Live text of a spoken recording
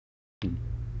Hi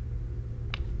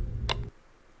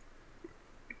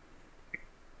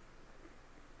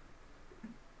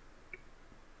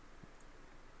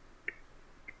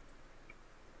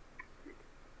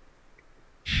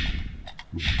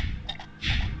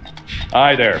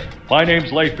there, my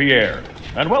name's Leif Pierre,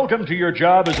 and welcome to your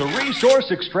job as a resource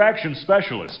extraction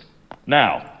specialist.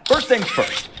 Now, first things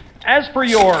first, as per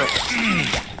your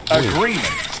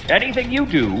agreement, anything you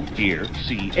do, hear,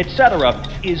 see, etc.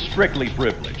 is strictly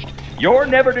privileged. You're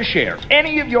never to share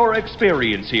any of your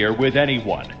experience here with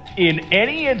anyone, in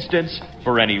any instance,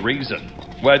 for any reason.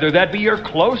 Whether that be your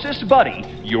closest buddy,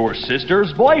 your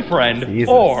sister's boyfriend, Jesus.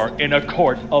 or in a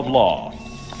court of law.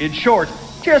 In short,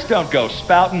 just don't go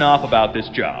spouting off about this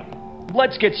job.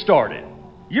 Let's get started.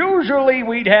 Usually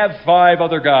we'd have 5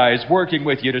 other guys working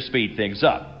with you to speed things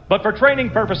up. But for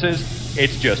training purposes,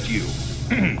 it's just you.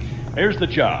 Here's the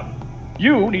job.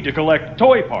 You need to collect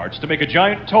toy parts to make a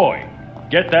giant toy.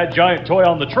 Get that giant toy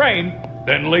on the train,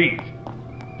 then leave.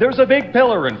 There's a big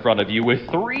pillar in front of you with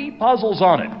 3 puzzles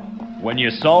on it. When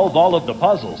you solve all of the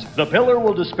puzzles, the pillar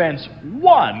will dispense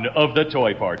 1 of the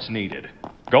toy parts needed.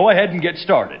 Go ahead and get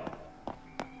started.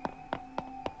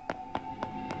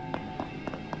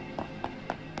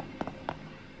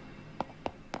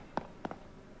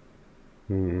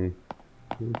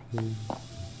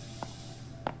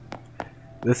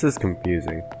 This is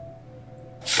confusing.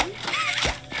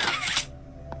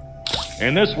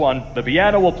 In this one, the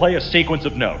piano will play a sequence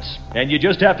of notes, and you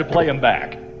just have to play them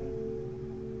back.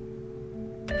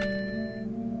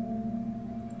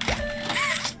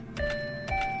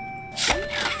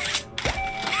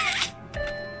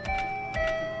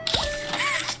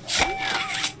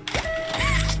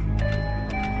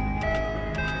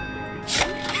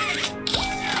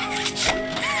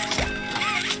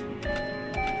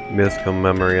 Musical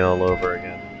memory all over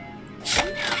again.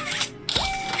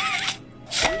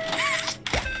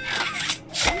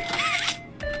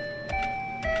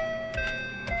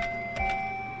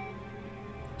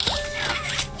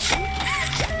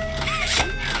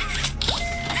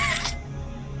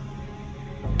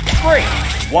 Great!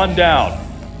 1 down.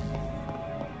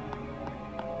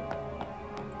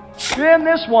 In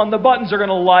this one, the buttons are going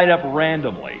to light up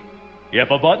randomly. If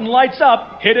a button lights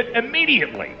up, hit it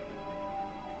immediately.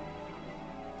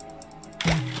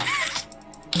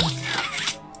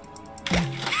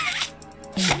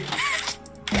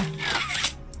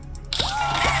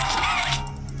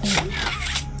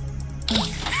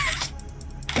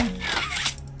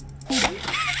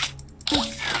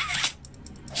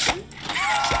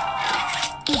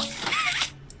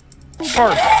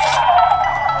 Perfect.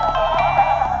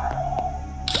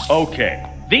 Okay,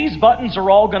 these buttons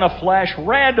are all gonna flash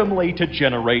randomly to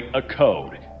generate a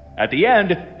code. At the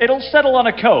end, it'll settle on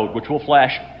a code which will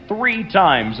flash 3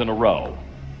 times in a row.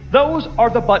 Those are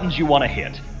the buttons you want to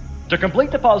hit. To complete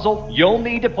the puzzle, you'll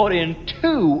need to put in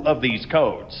 2 of these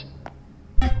codes.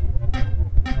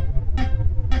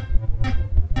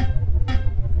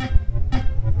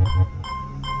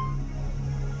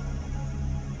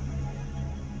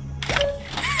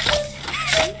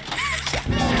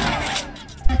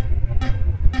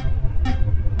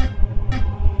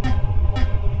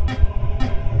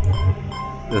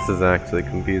 This is actually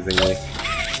confusing me.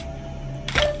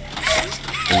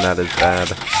 And that is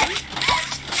bad.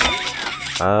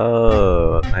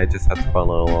 Oh, I just have to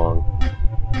follow along.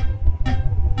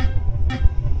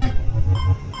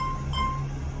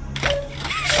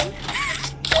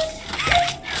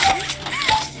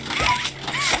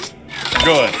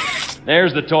 Good.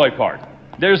 There's the toy part.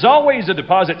 There's always a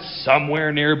deposit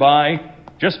somewhere nearby.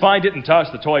 Just find it and toss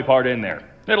the toy part in there.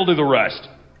 It'll do the rest.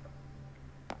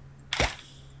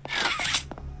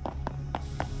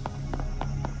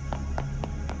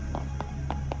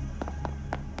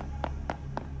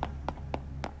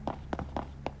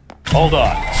 Hold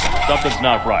on. Something's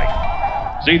not right.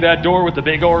 See that door with the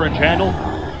big orange handle?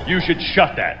 You should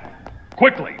shut that.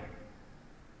 Quickly.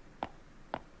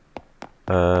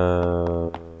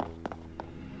 How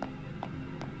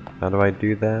do I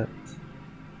do that?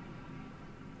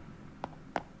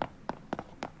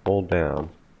 Hold down.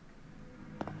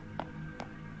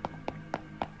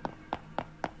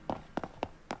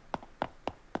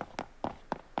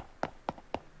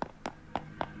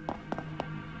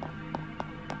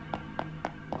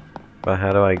 But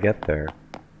how do I get there?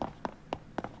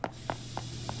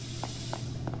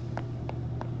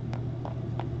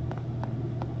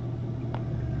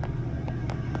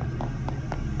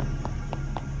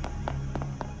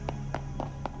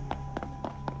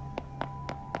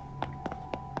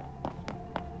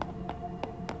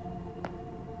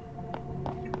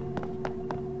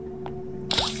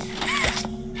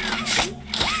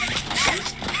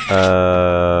 I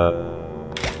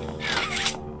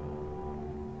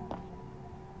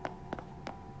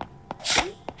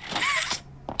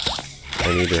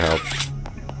need your help.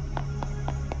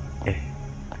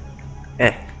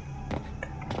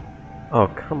 Oh,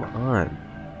 come on.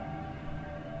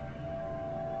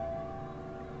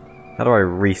 How do I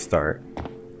restart?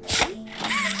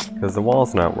 Because the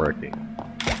wall's not working.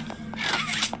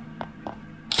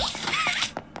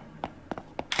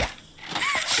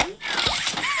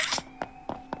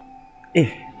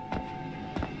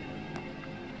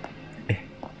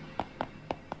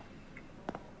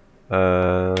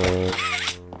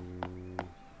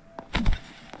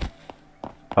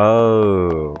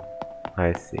 Oh,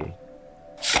 I see.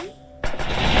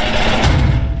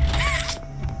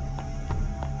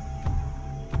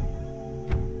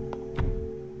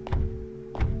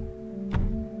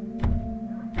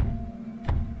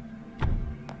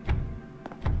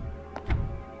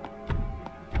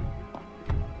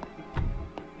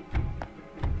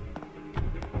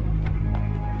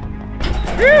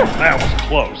 Phew, that was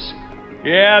close.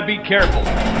 Yeah, be careful.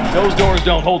 Those doors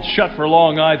don't hold shut for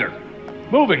long either.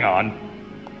 Moving on.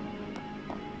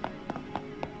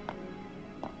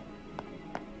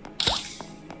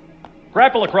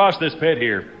 Grapple across this pit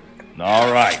here.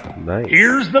 All right. Nice.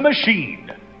 Here's the machine.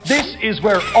 This is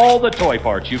where all the toy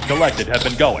parts you've collected have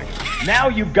been going. Now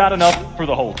you've got enough for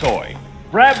the whole toy.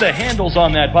 Grab the handles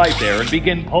on that pipe there and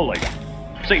begin pulling.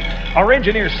 See, our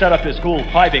engineers set up this cool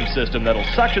piping system that'll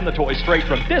suction the toy straight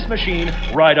from this machine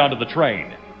right onto the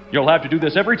train. You'll have to do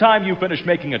this every time you finish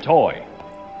making a toy.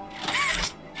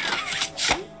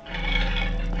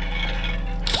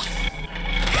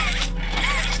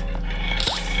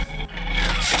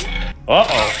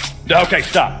 Uh-oh. Okay,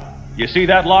 stop. You see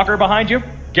that locker behind you?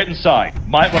 Get inside.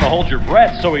 Might want to hold your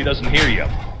breath so he doesn't hear you.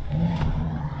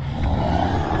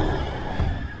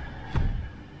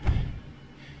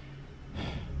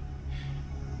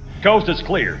 Coast is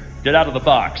clear. Get out of the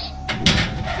box.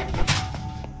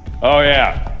 Oh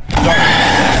yeah.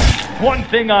 Sorry. One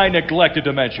thing I neglected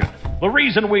to mention. The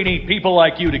reason we need people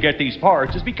like you to get these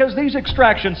parts is because these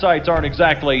extraction sites aren't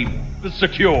exactly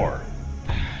secure.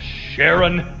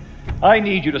 Sharon, I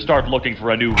need you to start looking for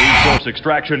a new resource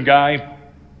extraction guy.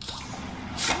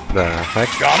 The heck?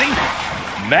 Johnny?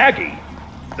 Maggie?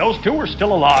 Those two are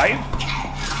still alive?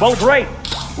 Well, great.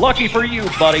 Lucky for you,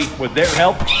 buddy. With their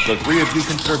help, the three of you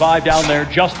can survive down there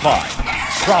just fine.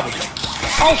 Probably.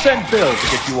 I'll send Bill to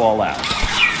get you all out.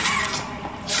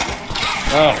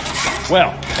 Oh,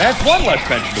 well, that's one less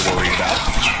pension to worry about.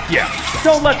 Yeah,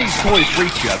 don't let these toys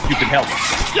reach you if you can help them.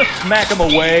 Just smack them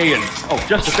away and, oh,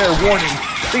 just a fair warning,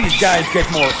 these guys get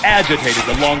more agitated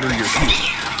the longer you're here.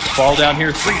 Fall down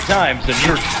here 3 times and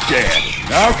you're dead.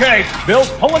 Okay, Bill's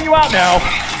pulling you out now.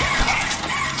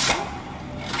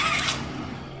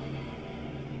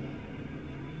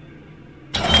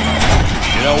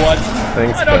 You know what?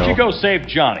 Thanks, Why don't Bill. you go save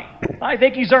Johnny? I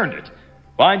think he's earned it.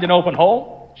 Find an open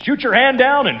hole, shoot your hand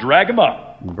down, and drag him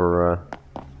up. Bruh.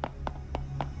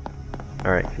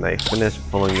 Alright, can I finish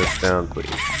pulling this down, please?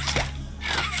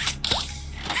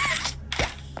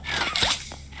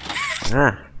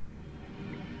 Ah!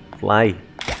 Fly!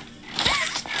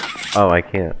 Oh, I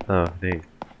can't. Oh, dang.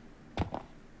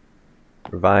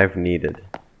 Revive needed.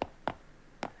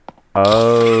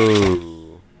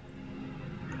 Oh!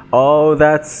 Oh,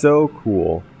 that's so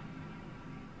cool.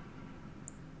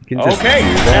 You can just Okay, do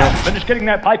now that. finish getting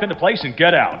that pipe into place and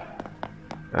get out.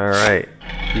 Alright.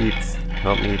 Pete,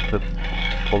 help me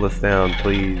pull this down,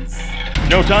 please.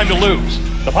 No time to lose.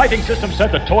 The piping system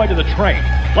sent the toy to the train.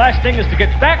 Last thing is to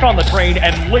get back on the train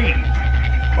and leave.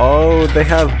 Oh, they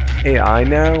have AI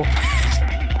now?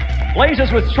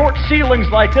 Blazes with short ceilings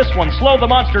like this one slow the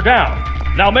monster down.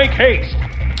 Now make haste.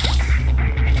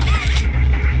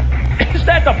 Is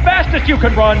that the fastest you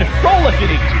can run? Roll if you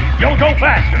need to. You'll go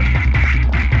faster.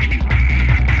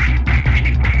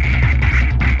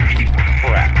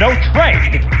 Crap, no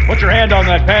train. Put your hand on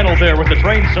that panel there with the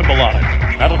train symbol on it.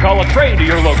 That'll call a train to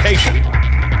your location.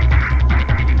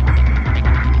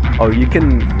 Oh, you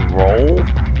can roll?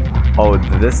 Oh,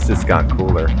 this just got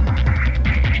cooler.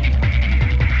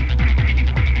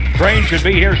 Train should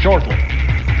be here shortly.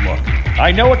 Look,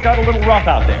 I know it got a little rough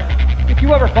out there. If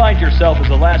you ever find yourself as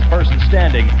the last person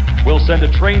standing, we'll send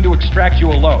a train to extract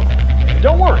you alone.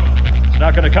 Don't worry, it's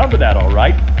not going to come to that, all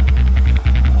right?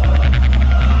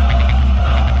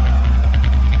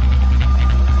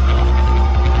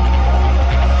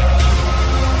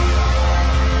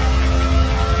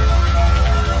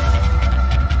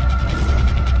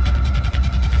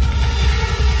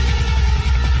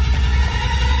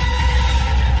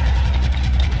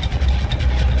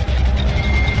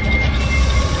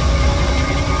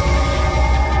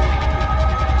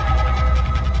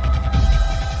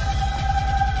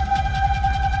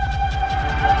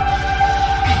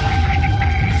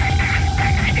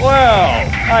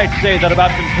 I'd say that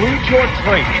about concludes your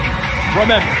training.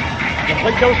 Remember,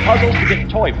 complete those puzzles to get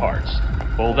toy parts.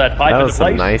 Pull that pipe That into was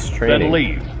some place, nice training. then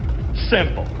leave.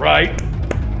 Simple, right?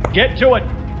 Get to it.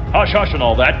 Hush hush and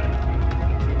all that.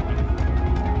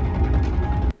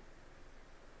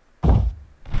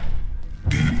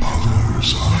 The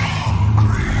others are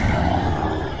hungry.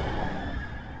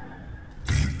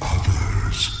 The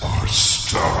others are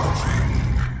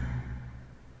starving.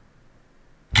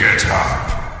 Get up.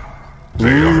 They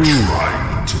are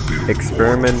trying to build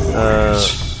Experiment more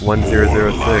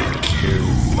 1006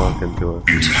 is talking to us.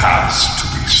 It has to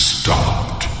be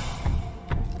stopped.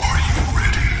 Are you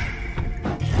ready?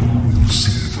 You will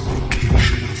see the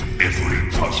location of every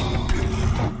puzzle pillar.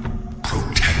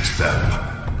 Protect them.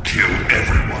 Kill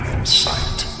everyone in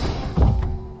sight.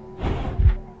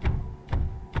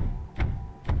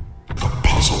 The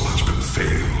puzzle has been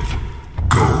failed.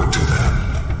 Go to them.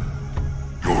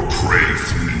 Your prey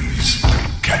flees.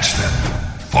 Catch them.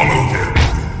 Follow their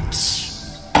prints.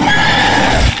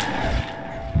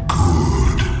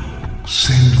 Good.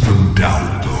 Send them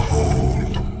down the hole.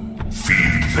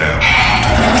 Feed them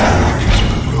to the toys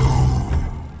below.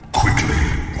 Quickly,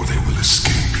 or they will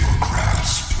escape your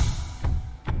grasp.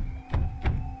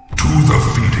 To the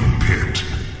feeding pit.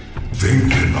 They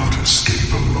cannot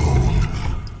escape alone,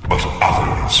 but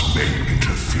others may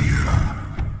interfere.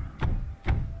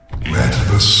 Let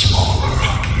the smaller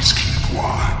Huggies keep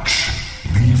watch.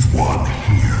 Leave one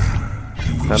here.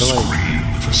 He will How do I- scream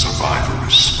if a survivor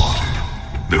is spotted.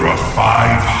 There are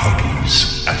 5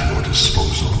 Huggies at your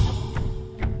disposal.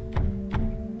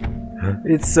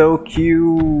 It's so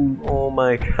cute! Oh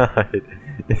my god.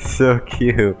 It's so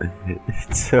cute.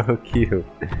 It's so cute.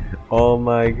 Oh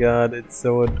my god, it's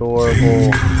so They've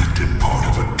adorable. collected part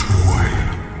of a toy.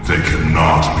 They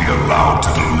cannot be allowed to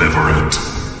deliver it.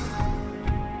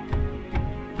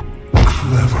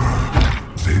 Clever.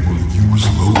 They will use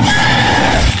low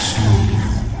speed to slow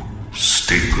you.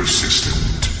 Stay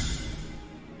persistent.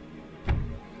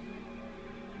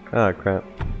 Ah, crap.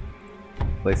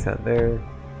 Place that there.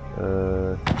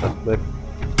 Left click.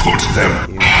 Put them.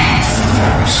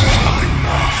 This is not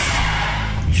enough.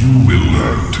 You will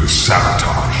learn to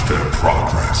sabotage their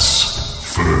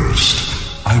progress. First,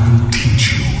 I will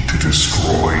teach you to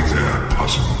destroy their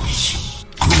puzzles.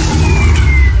 Good.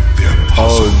 Their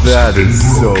puzzles Oh, that have been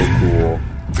is so broken. cool.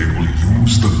 They will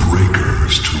use the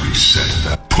breakers to reset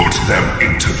them. Put them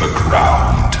into the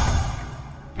ground.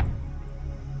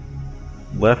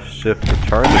 Left shift to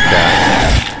charge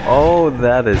attack. Oh,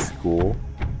 that is cool.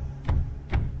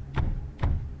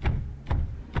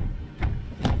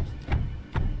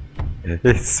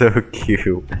 It's so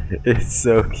cute. It's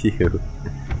so cute.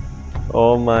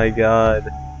 Oh my god.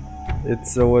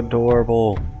 It's so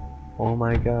adorable. Oh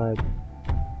my god.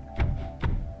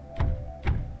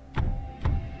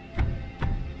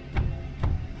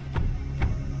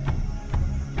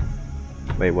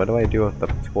 Wait, what do I do with the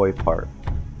toy part?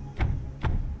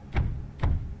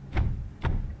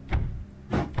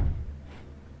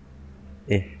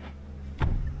 Eh.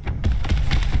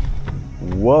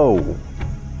 Whoa!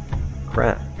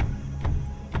 Crap.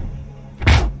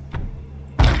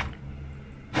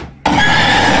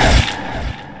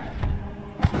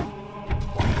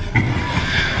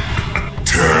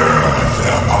 Tear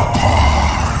them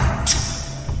apart.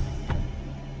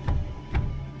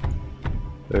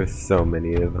 There's so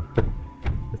many of them.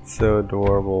 It's so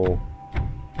adorable.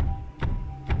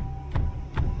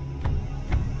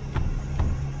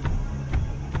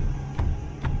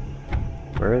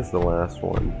 Where is the last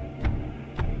one?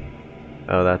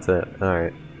 Oh, that's it.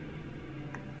 Alright.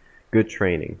 Good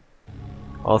training.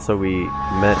 Also, we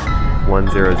met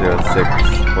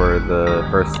 1006 for the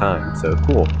first time, so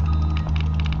cool.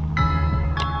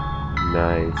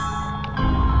 Nice.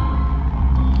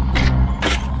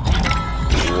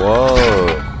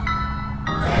 Whoa!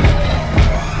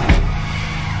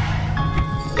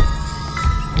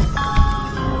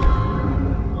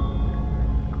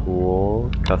 Cool.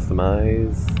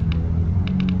 Customize.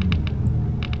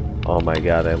 Oh my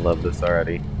god, I love this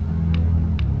already.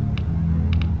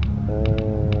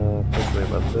 Personally,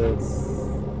 I love this.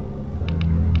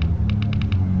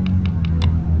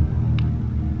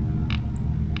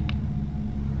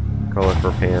 Color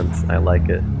for pants, I like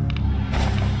it.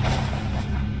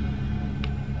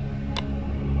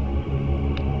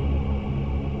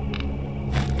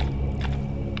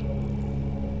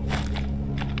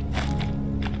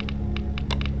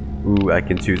 Ooh, I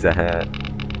can choose a hat.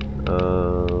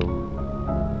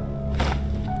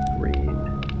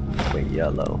 Green. Wait,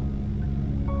 yellow.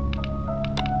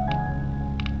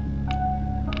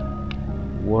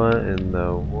 What in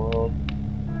the world?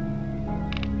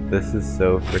 This is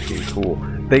so freaking cool.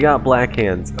 They got black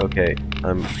hands. Okay,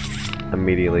 I'm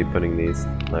immediately putting these.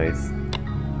 Nice.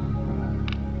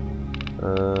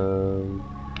 There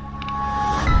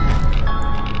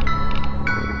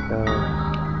we go.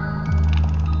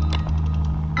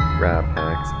 Grab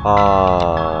packs.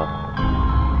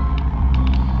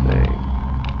 Dang.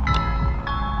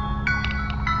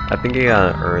 I think I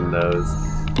gotta earn those.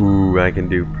 Ooh, I can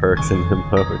do perks and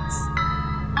emotes.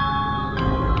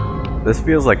 This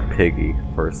feels like Piggy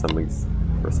for some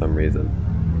reason.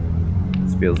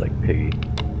 This feels like Piggy.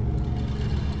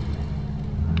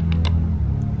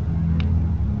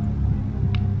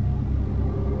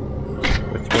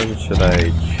 Which one should I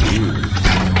choose?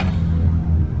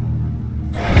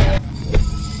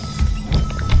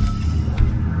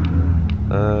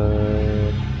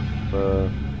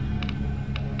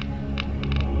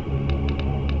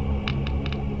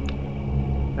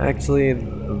 Actually,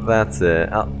 that's it.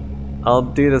 I'll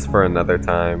do this for another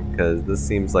time, because this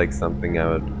seems like something I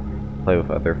would play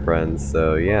with other friends,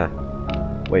 so yeah.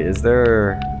 Wait, is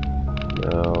there...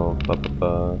 No...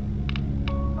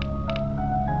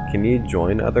 Can you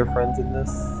join other friends in this?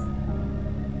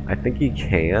 I think you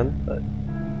can, but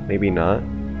maybe not.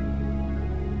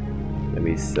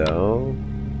 Maybe so.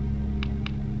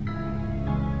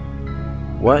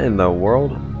 What in the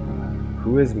world?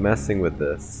 Who is messing with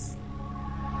this?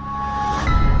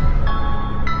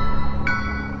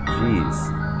 Jeez,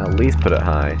 at least put it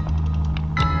high.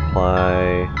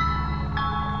 Apply.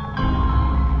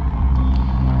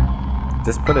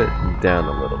 Just put it down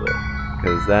a little bit,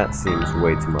 because that seems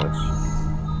way too much.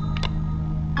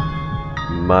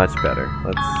 Much better.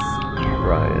 Let's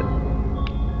try it.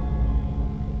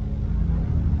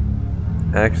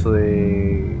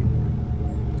 Actually,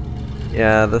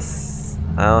 yeah,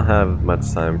 I don't have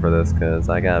much time for this because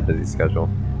I got a busy schedule.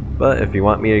 But if you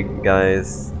want me to,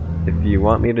 guys, if you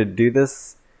want me to do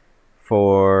this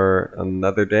for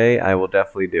another day, I will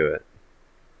definitely do it.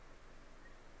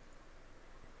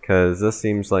 Because this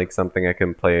seems like something I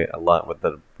can play a lot with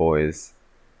the boys.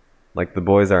 Like, the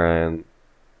boys are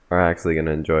actually going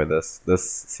to enjoy this. This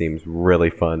seems really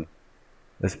fun.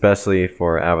 Especially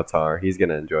for Avatar. He's going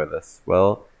to enjoy this.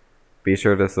 Well, be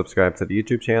sure to subscribe to the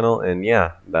YouTube channel. And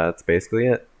yeah, that's basically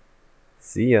it.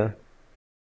 See ya.